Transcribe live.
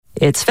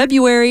It's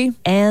February,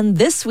 and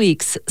this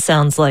week's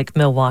Sounds Like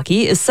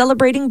Milwaukee is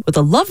celebrating with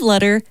a love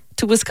letter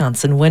to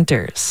Wisconsin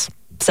winters.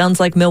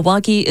 Sounds Like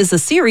Milwaukee is a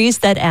series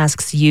that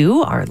asks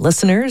you, our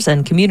listeners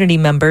and community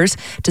members,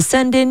 to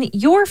send in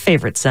your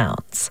favorite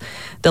sounds.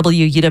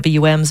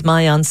 WUWM's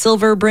Mayan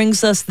Silver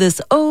brings us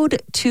this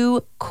ode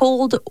to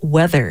cold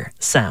weather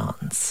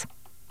sounds.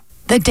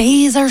 The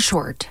days are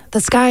short,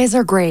 the skies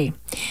are gray,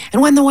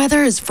 and when the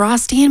weather is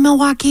frosty in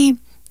Milwaukee,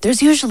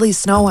 there's usually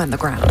snow on the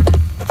ground.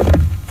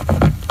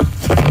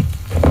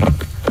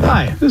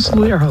 Hi, this is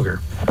Leah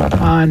Hugger,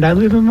 and I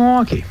live in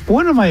Milwaukee.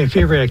 One of my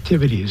favorite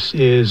activities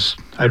is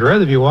I'd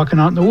rather be walking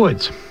out in the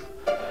woods.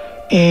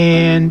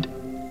 And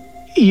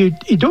you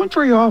don't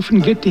very often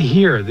get to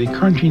hear the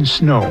crunching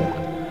snow.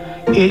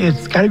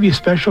 It's got to be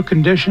special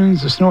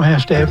conditions. The snow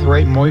has to have the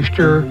right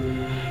moisture.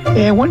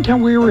 And one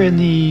time we were in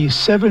the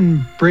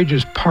Seven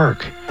Bridges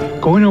Park,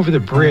 going over the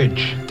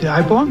bridge.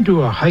 I belong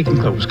to a hiking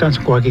club,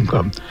 Wisconsin Hiking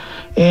Club.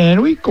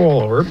 And we go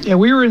all over, and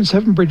we were in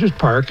Seven Bridges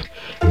Park,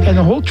 and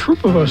the whole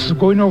troop of us is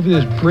going over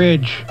this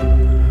bridge,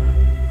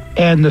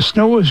 and the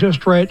snow was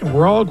just right, and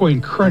we're all going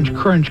crunch,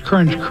 crunch,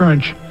 crunch,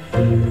 crunch,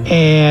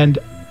 and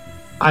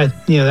I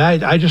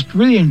just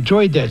really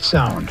enjoyed that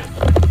sound.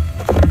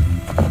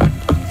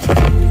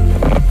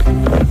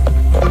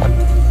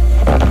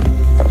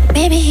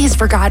 Maybe he's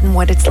forgotten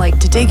what it's like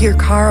to dig your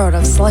car out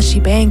of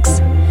slushy banks,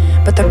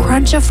 but the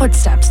crunch of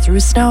footsteps through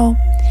snow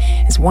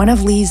is one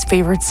of Lee's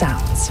favorite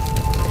sounds.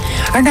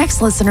 Our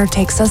next listener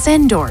takes us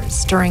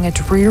indoors during a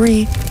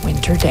dreary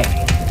winter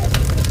day.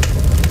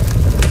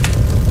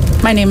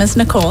 My name is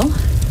Nicole.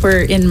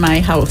 We're in my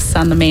house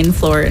on the main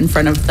floor in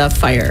front of the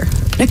fire.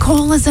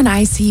 Nicole is an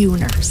ICU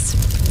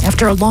nurse.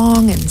 After a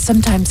long and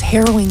sometimes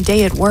harrowing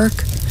day at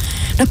work,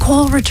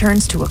 Nicole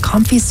returns to a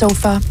comfy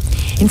sofa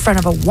in front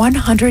of a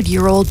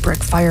 100-year-old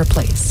brick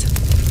fireplace.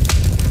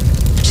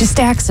 She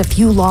stacks a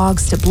few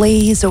logs to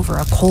blaze over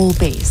a coal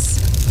base.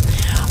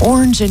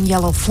 Orange and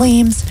yellow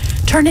flames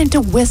turn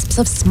into wisps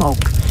of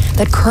smoke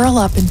that curl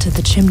up into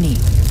the chimney.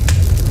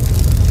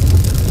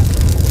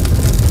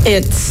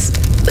 It's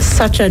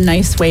such a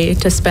nice way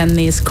to spend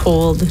these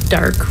cold,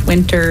 dark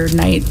winter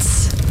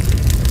nights,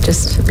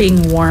 just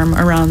being warm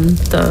around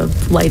the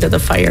light of the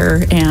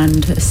fire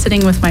and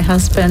sitting with my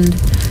husband,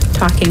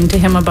 talking to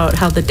him about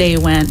how the day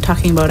went,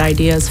 talking about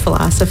ideas,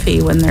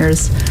 philosophy, when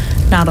there's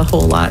not a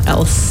whole lot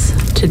else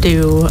to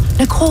do.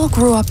 Nicole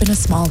grew up in a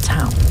small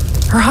town.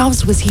 Her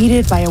house was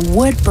heated by a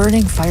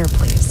wood-burning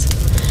fireplace,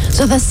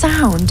 so the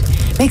sound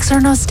makes her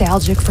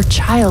nostalgic for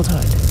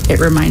childhood. It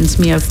reminds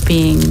me of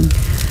being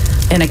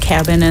in a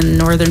cabin in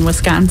northern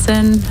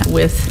Wisconsin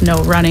with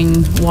no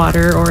running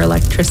water or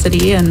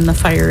electricity, and the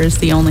fire is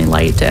the only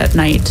light at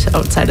night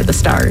outside of the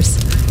stars.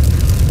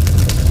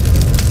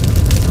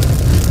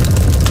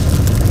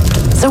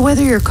 So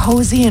whether you're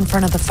cozy in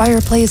front of the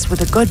fireplace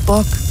with a good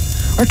book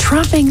or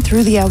tromping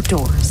through the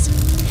outdoors,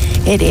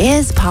 it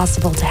is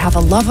possible to have a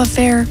love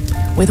affair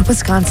with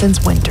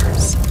Wisconsin's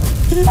winters.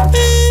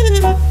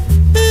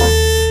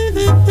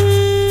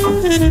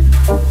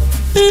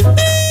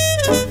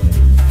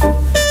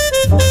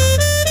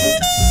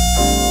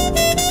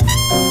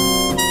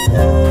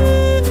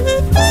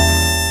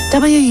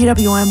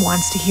 WUWM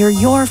wants to hear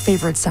your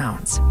favorite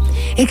sounds.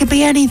 It could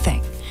be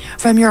anything,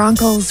 from your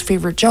uncle's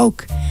favorite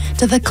joke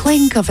to the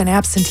clink of an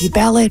absentee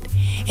ballot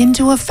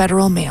into a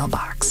federal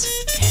mailbox.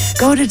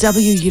 Go to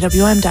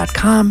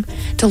WUWM.com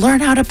to learn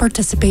how to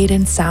participate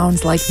in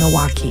Sounds Like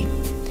Milwaukee.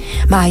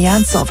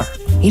 Mayan Silver,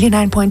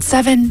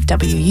 89.7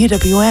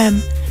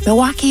 WUWM,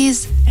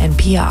 Milwaukee's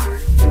NPR.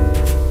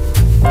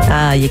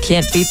 You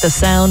can't beat the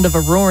sound of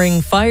a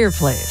roaring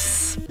fireplace.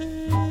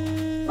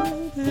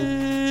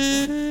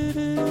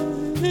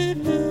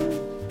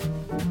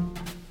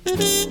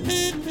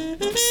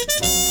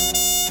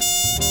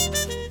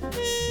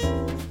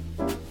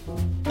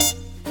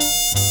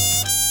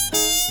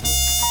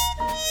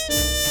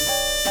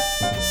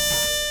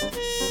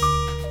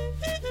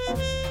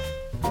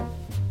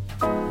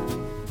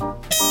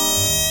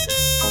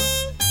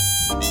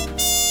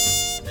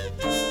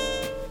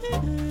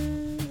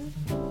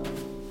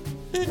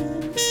 Mm-hmm.